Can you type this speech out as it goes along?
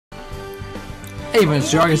Hey everyone,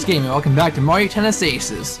 it's Jargus Gaming. Welcome back to Mario Tennis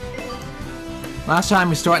Aces. Last time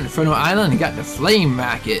we started Inferno Island and got the Flame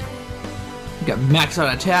Racket. We got maxed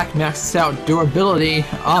out attack, maxed out durability,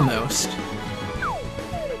 almost.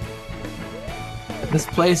 This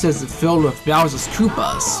place is filled with Bowser's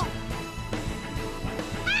Koopas.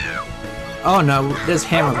 Oh no, there's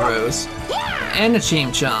Hammer Bros. And a Chain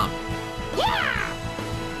Chomp.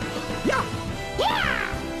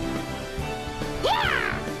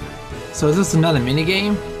 So is this another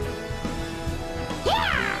minigame?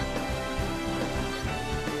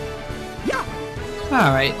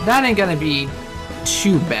 Alright, that ain't gonna be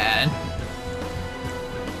too bad.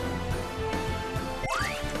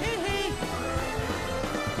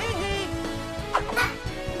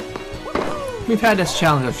 We've had this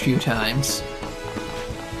challenge a few times.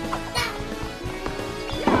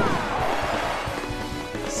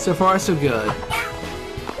 So far so good.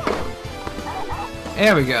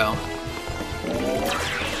 There we go.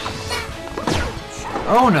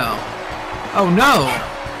 Oh no! Oh no!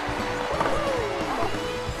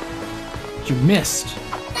 You missed.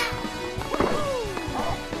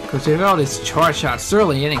 Because with all these charge shots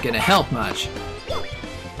early, it ain't gonna help much.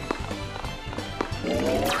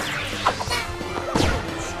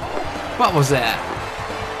 What was that?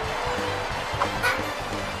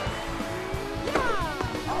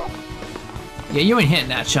 Yeah, you ain't hitting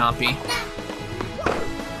that, Chompy.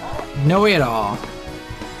 No way at all.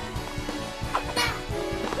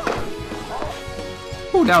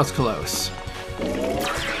 Ooh, that was close.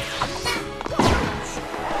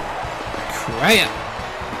 Crap!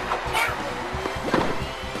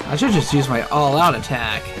 I should just use my all-out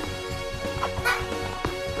attack.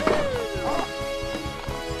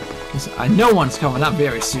 Because I know one's coming up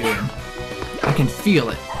very soon. I can feel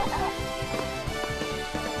it.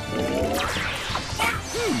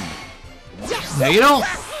 No, you don't!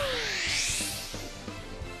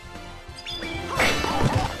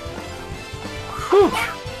 Whew!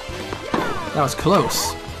 That was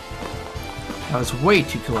close. That was way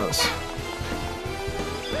too close.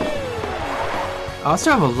 I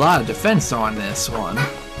still have a lot of defense on this one.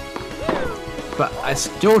 But I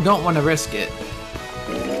still don't want to risk it.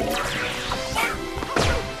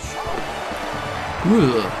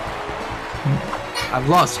 Ooh. I've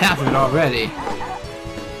lost half of it already.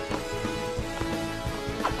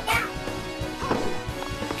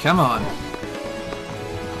 Come on.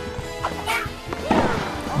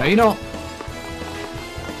 No, you don't.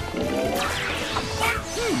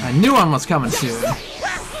 I knew one was coming soon.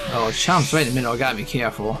 Oh, Chomp's right in the middle. Gotta be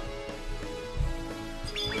careful.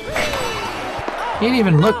 He didn't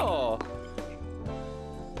even look.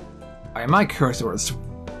 Alright, my cursor was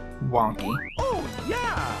wonky. Oh,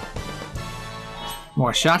 yeah.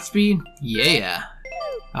 More shot speed? Yeah.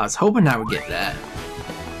 I was hoping I would get that.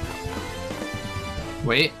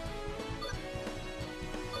 Wait.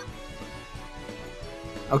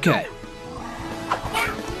 Okay.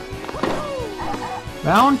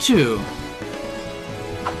 Round 2.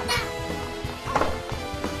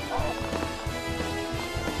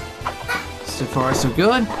 So far, so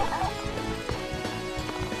good.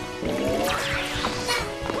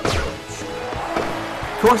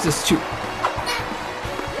 Of course, it's too.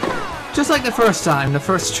 Just like the first time, the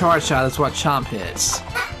first charge shot is what Chomp hits.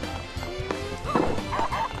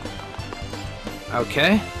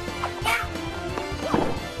 Okay.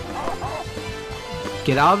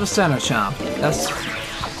 Get out of the center, Chomp. That's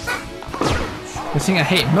the thing I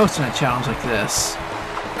hate most in a challenge like this.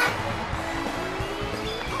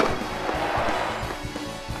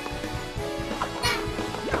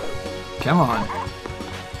 Come on.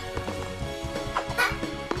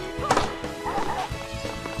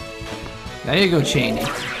 There you go, Cheney.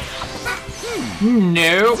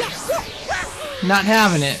 Nope. Not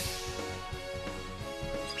having it.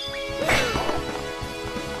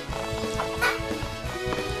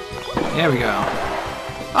 There we go.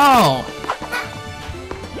 Oh!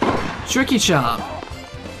 Tricky Chomp.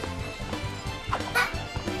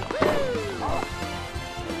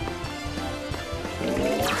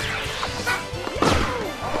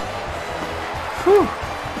 Whew.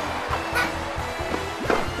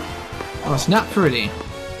 Oh, it's not pretty.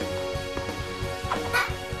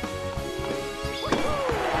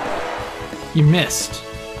 You missed.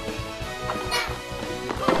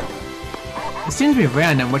 It seems to be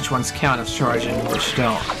random which ones count as charging and which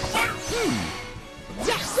don't.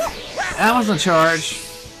 That wasn't a charge.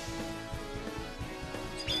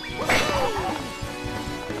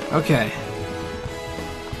 Okay.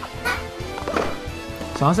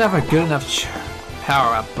 As long as I have a good enough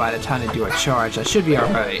power up by the time to do a charge, I should be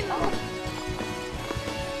alright.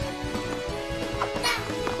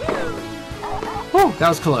 Whew, that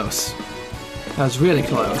was close. That was really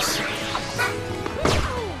close.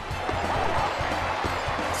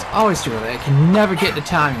 It's always true, I can never get the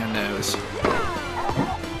timing on those.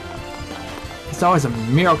 It's always a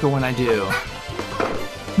miracle when I do.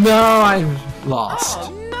 No, I lost.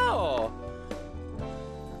 Oh, no.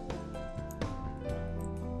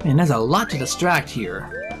 Man, there's a lot to distract here.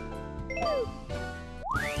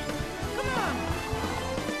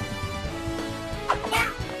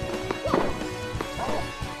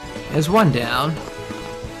 There's one down.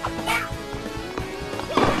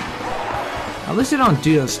 At least I don't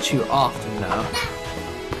do those too often, though.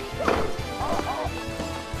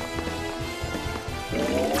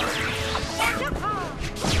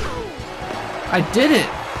 I did it!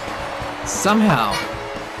 Somehow.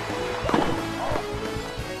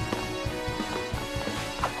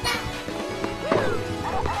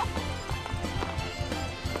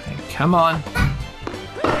 Okay, come on.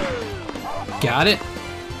 Got it.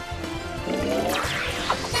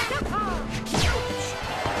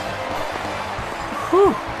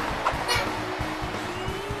 Whew.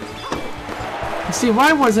 See,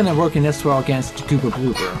 why wasn't it working this well against Koopa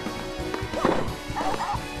Blooper?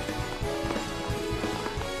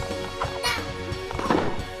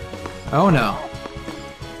 Oh no.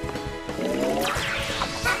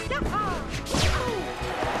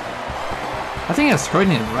 I think it's hurting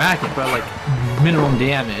the racket, but like minimum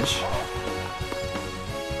damage.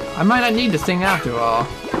 I might not need this thing after all.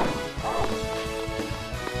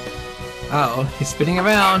 Uh-oh, he's spinning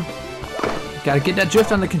around. Gotta get that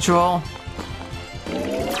drift under control.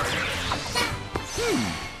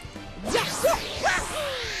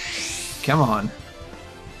 Come on.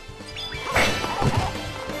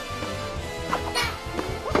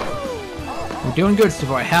 We're doing good so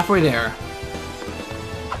far, halfway there.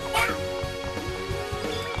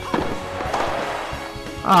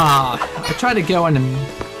 Ah, I tried to go on the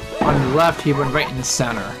left, he went right in the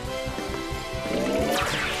center.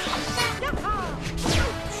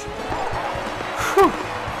 Whew.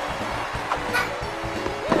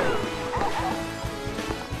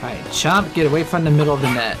 Alright, Chomp, get away from the middle of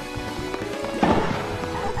the net.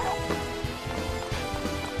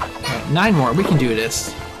 Alright, 9 more, we can do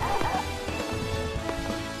this.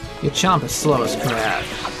 Your Chomp is slow as crap.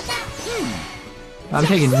 I'm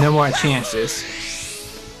taking no more chances.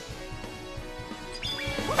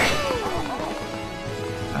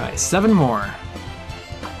 Alright, 7 more.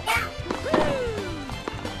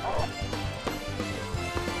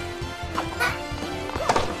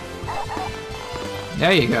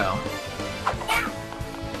 There you go.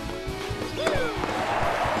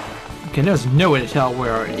 Okay, there's no way to tell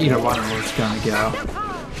where either one of them was gonna go.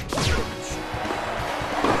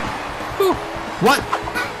 Ooh, what?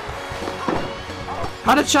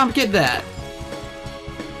 How did Chomp get that?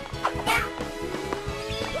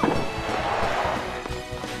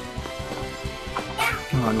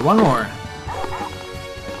 Come on, one more.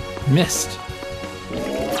 Missed.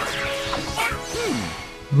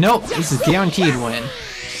 Nope, this is guaranteed win.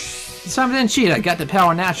 This time I didn't cheat, I got the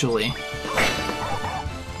power naturally.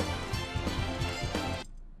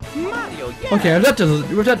 Okay,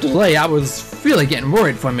 with that delay, I was really getting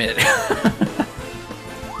worried for a minute.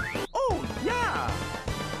 Oh, yeah.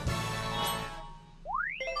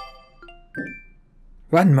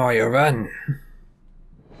 Run, Mario, run.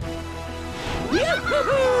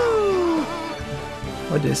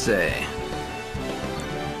 What'd they say?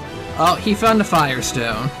 Oh, he found the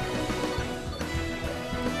Firestone.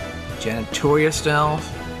 Janitoria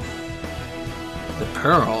Stealth. The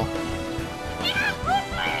Pearl.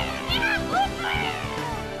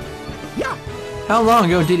 How long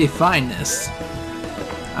ago did he find this?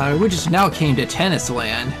 We just now came to Tennis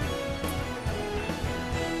Land.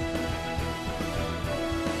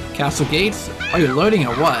 Castle Gates? Are you loading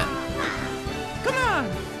or what? Come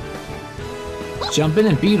on. Jump in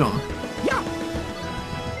and beat him. Yeah.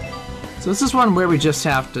 So this is one where we just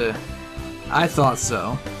have to... I thought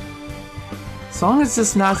so. As long as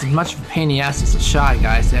it's not as much of a pain in the ass as the Shy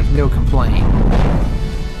Guys, I have no complaint.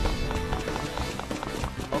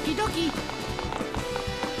 Okie dokie.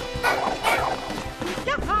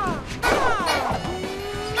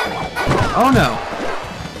 Oh no!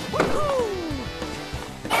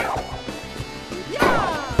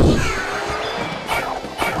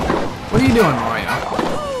 What are you doing, Mario?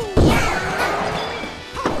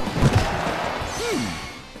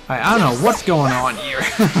 I don't know what's going on here.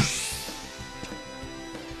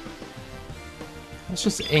 Let's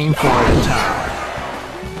just aim for the tower.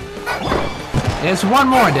 There's one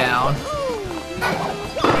more down.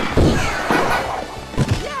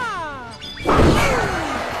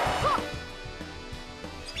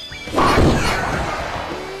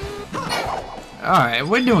 Alright,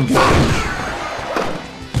 we're doing good.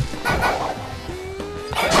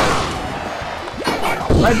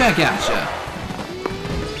 Right back at ya.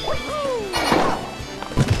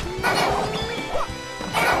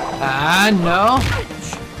 No.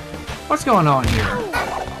 What's going on here?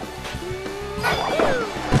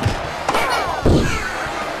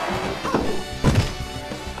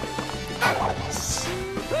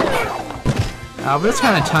 But it's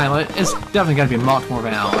kind of timeless. It's definitely going to be multiple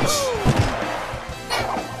rounds.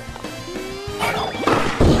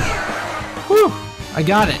 Whew! I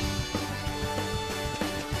got it.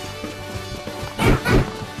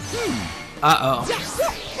 Uh-oh.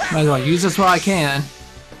 Might as well use this while I can.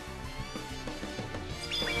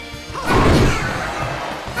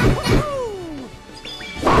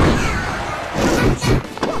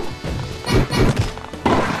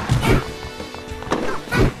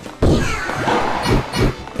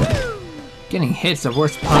 Getting hit's the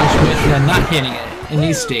worst punishment than not hitting it in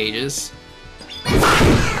these stages.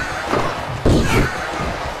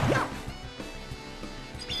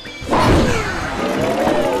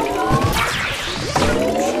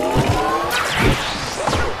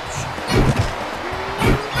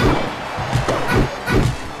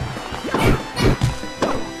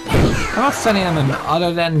 How about sending them in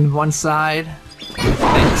other than one side?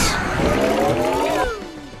 Thanks.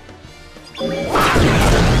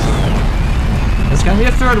 It's gonna be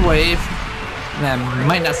a third wave, and I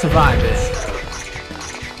might not survive it.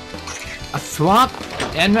 A Thwomp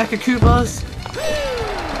and Mecha Koopas?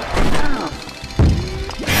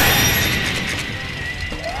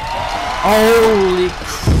 Holy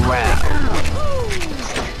crap.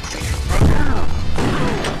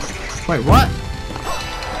 Wait, what?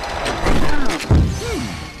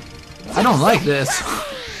 I don't like this.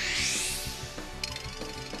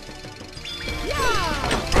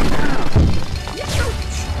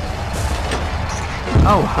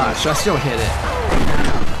 Oh hush, I still hit it.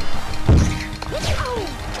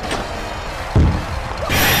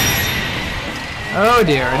 Oh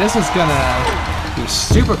dear, this is gonna be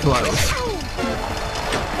super close.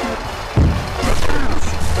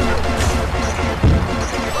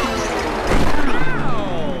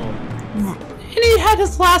 And he had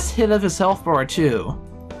his last hit of his health bar too.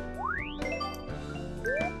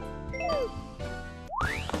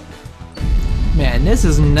 Man, this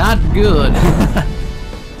is not good.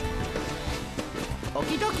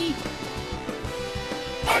 Okie dokie.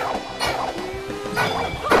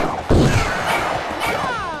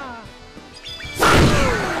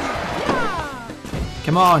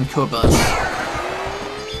 Come on, Koopas.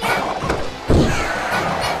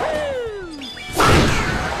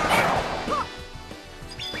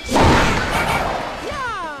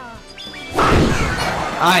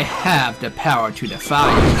 I have the power to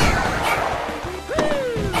defy you.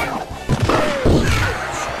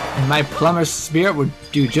 And my Plumber's Spirit would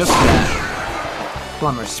do just that.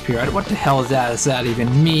 Plumber's Spirit? What the hell does that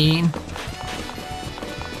even mean?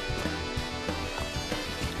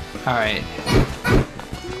 Alright.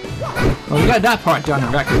 Well, we got that part done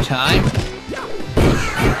in record time.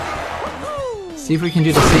 See if we can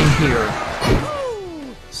do the same here.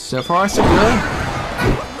 So far, so good.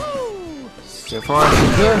 So far,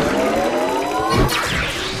 so good.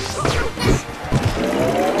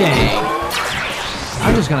 Dang.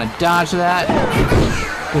 I'm just gonna dodge that,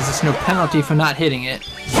 because there's no penalty for not hitting it.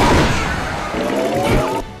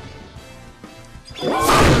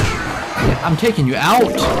 Yeah, I'm taking you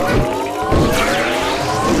out!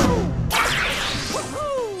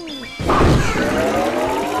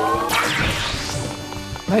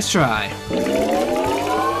 Nice try.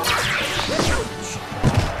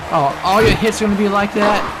 Oh, all your hits are gonna be like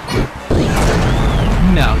that?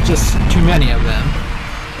 No, just too many of them.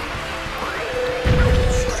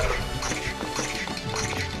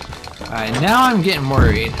 Alright, now I'm getting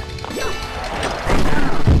worried.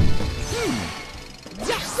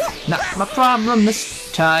 Not my problem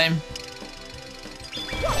this time.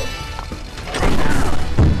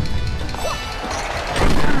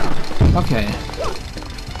 Okay.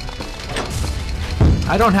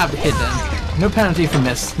 I don't have to hit them. No penalty for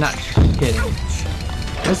miss, not hitting.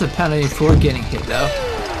 There's a penalty for getting hit though.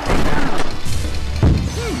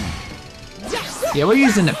 Yeah, we're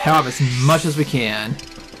using the power up as much as we can.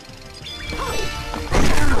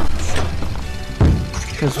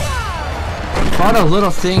 Because all the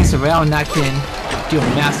little things around that can do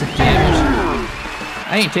massive damage.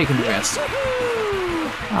 I ain't taking the risk.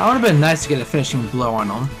 It would have been nice to get a finishing blow on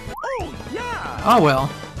them. Oh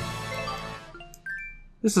well.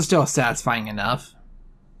 This is still satisfying enough.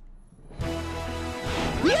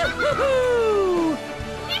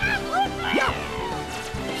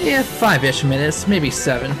 Yeah, 5-ish minutes, maybe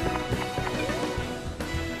 7.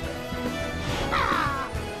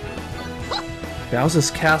 Bowser's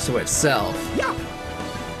castle itself.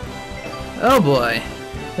 Oh boy,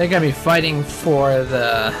 they're gonna be fighting for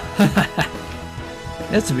the...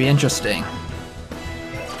 This will be interesting.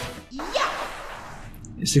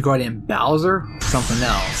 Is it Guardian Bowser? Something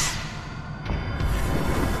else.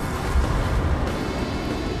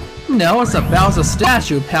 No, it's a Bowser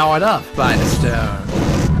statue powered up by the stone.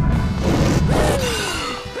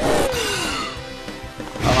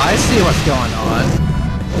 Oh, I see what's going on.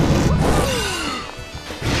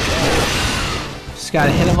 Just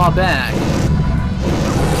gotta hit them all back.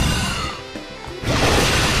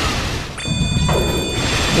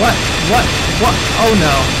 What? What? What? Oh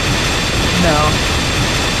no. No.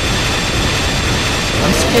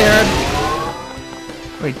 I'm scared.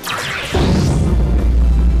 Wait.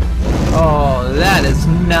 Oh, that is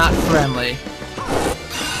not friendly.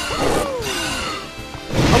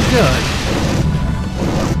 Oh, good.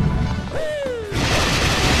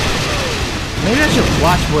 Maybe I should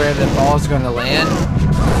watch where the ball's going to land.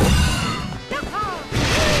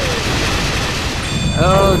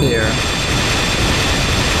 Oh dear.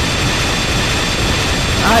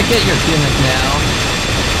 I get your gimmick now.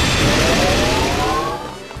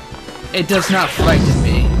 It does not frighten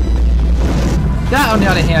me. That, on the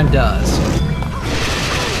other hand, does.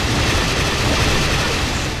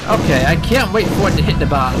 Okay, I can't wait for it to hit the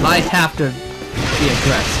bottom. I have to be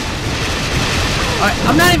aggressive. Alright,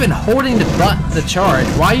 I'm not even holding the charge.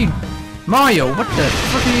 Why are you... Mario, what the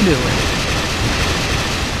fuck are you doing?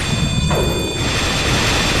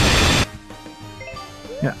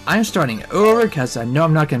 Yeah, I'm starting over because I know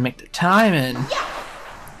I'm not going to make the time, and...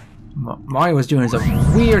 Mario was doing some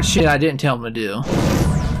weird shit I didn't tell him to do.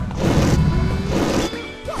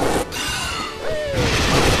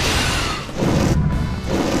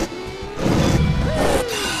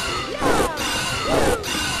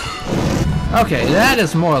 Okay, that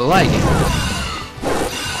is more like it.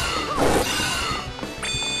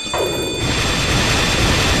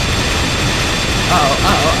 Uh-oh,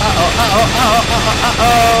 uh-oh, uh-oh, uh-oh, uh-oh,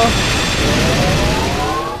 uh-oh.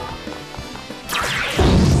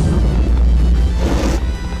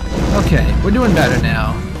 Okay, we're doing better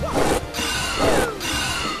now.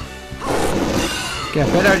 Got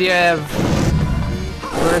a better idea of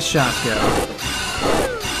where his shots go.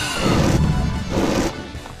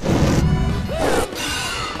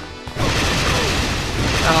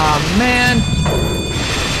 Aw, man!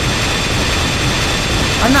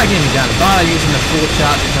 I'm not getting down to bother using the full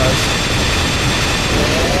shot because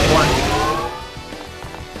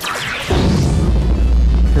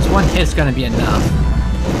one hit's gonna be enough.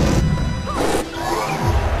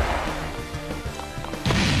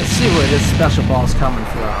 Let's see where this special ball's coming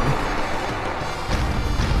from.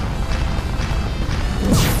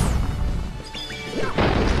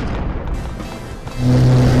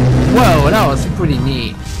 Whoa, that was pretty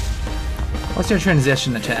neat. What's your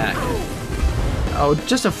transition attack? Oh,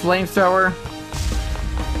 just a flamethrower?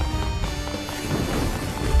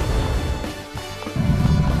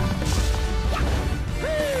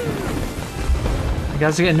 I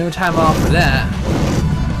guess I get no time off for that.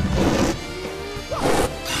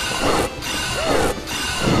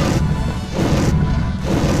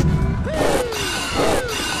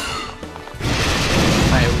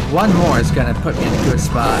 Alright, one more is gonna put me in a good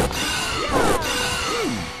spot.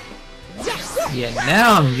 Yeah,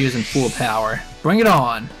 now I'm using full power. Bring it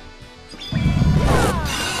on.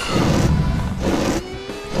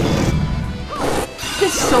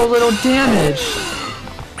 It's so little damage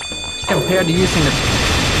compared to using the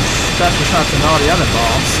special shots on all the other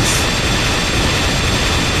balls.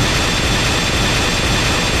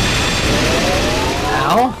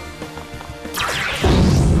 Ow.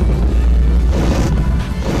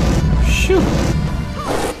 Shoot.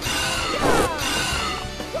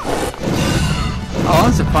 Oh,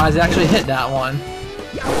 I'm surprised I actually hit that one.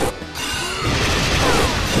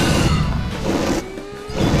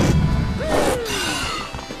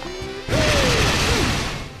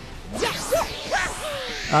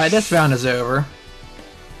 Alright, this round is over.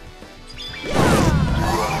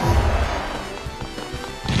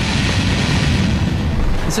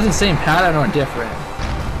 Is it the same pattern or different?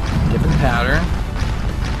 Different pattern.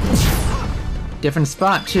 Different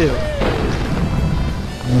spot, too.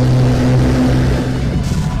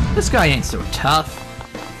 This guy ain't so tough.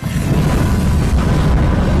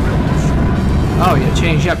 Oh, you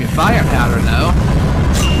changed up your fire pattern, though.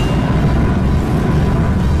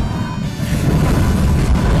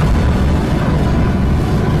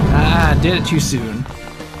 Ah, did it too soon.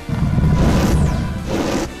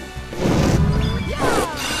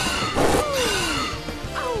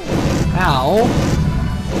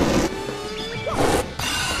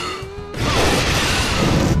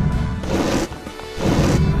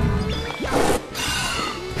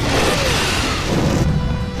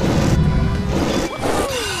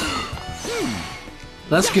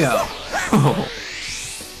 Let's go.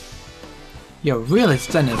 You're really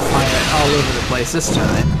sending fire all over the place this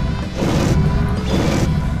time.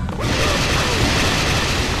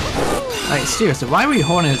 Like, seriously, why were you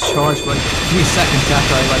holding his charge for like 3 seconds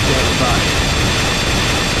after I let go of the bug?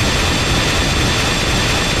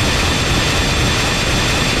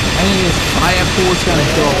 Any of these fire pools gonna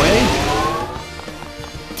go away?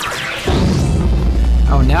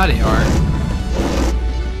 Oh, now they are.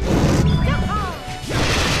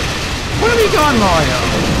 Where are we going, Mario?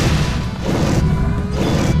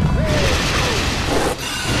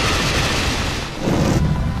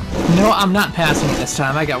 No, I'm not passing it this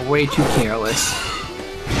time. I got way too careless.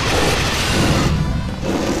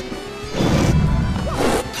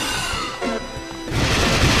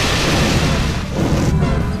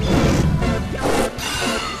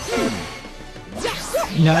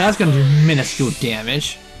 No, that's gonna do minuscule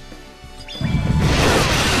damage.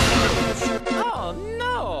 Oh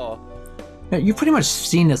no! You've pretty much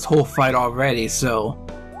seen this whole fight already, so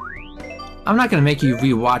I'm not gonna make you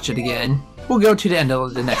rewatch it again. We'll go to the end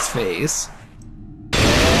of the next phase.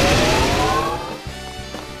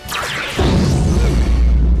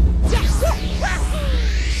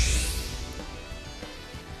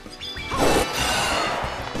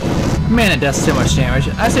 Man, it does so much damage.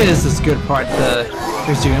 I say this is a good part to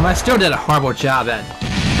resume. I still did a horrible job at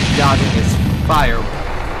dodging his fire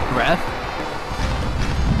breath.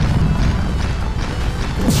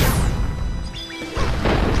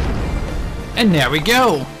 And there we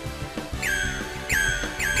go!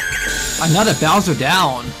 Another Bowser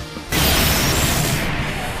down!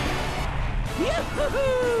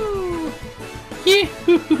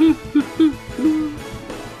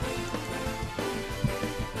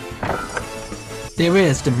 There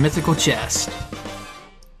is the mythical chest.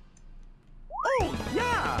 Oh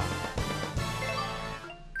yeah!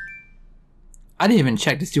 I didn't even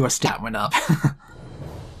check to see what stat went up.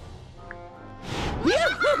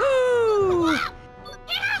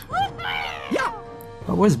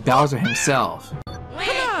 But where's Bowser himself?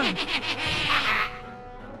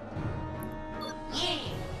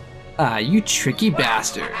 Ah, you tricky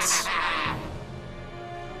bastards.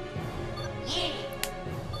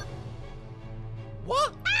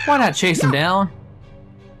 What? Why not chase him down?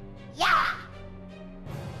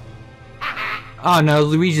 Oh no,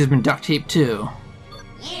 Luigi's been duct taped too.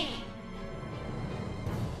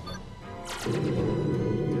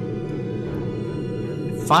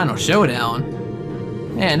 Final showdown.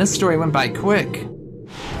 Man, this story went by quick.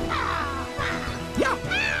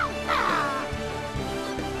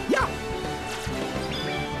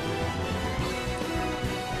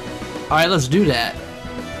 Alright, let's do that.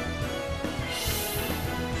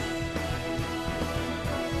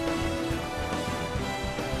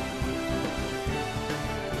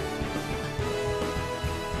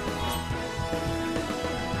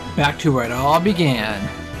 Back to where it all began.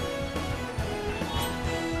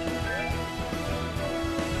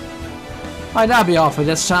 Alright, that'll be all for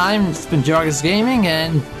this time. It's been Jargus Gaming,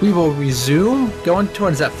 and we will resume going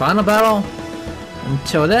towards that final battle.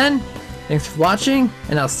 Until then, thanks for watching,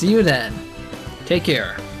 and I'll see you then. Take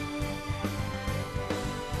care.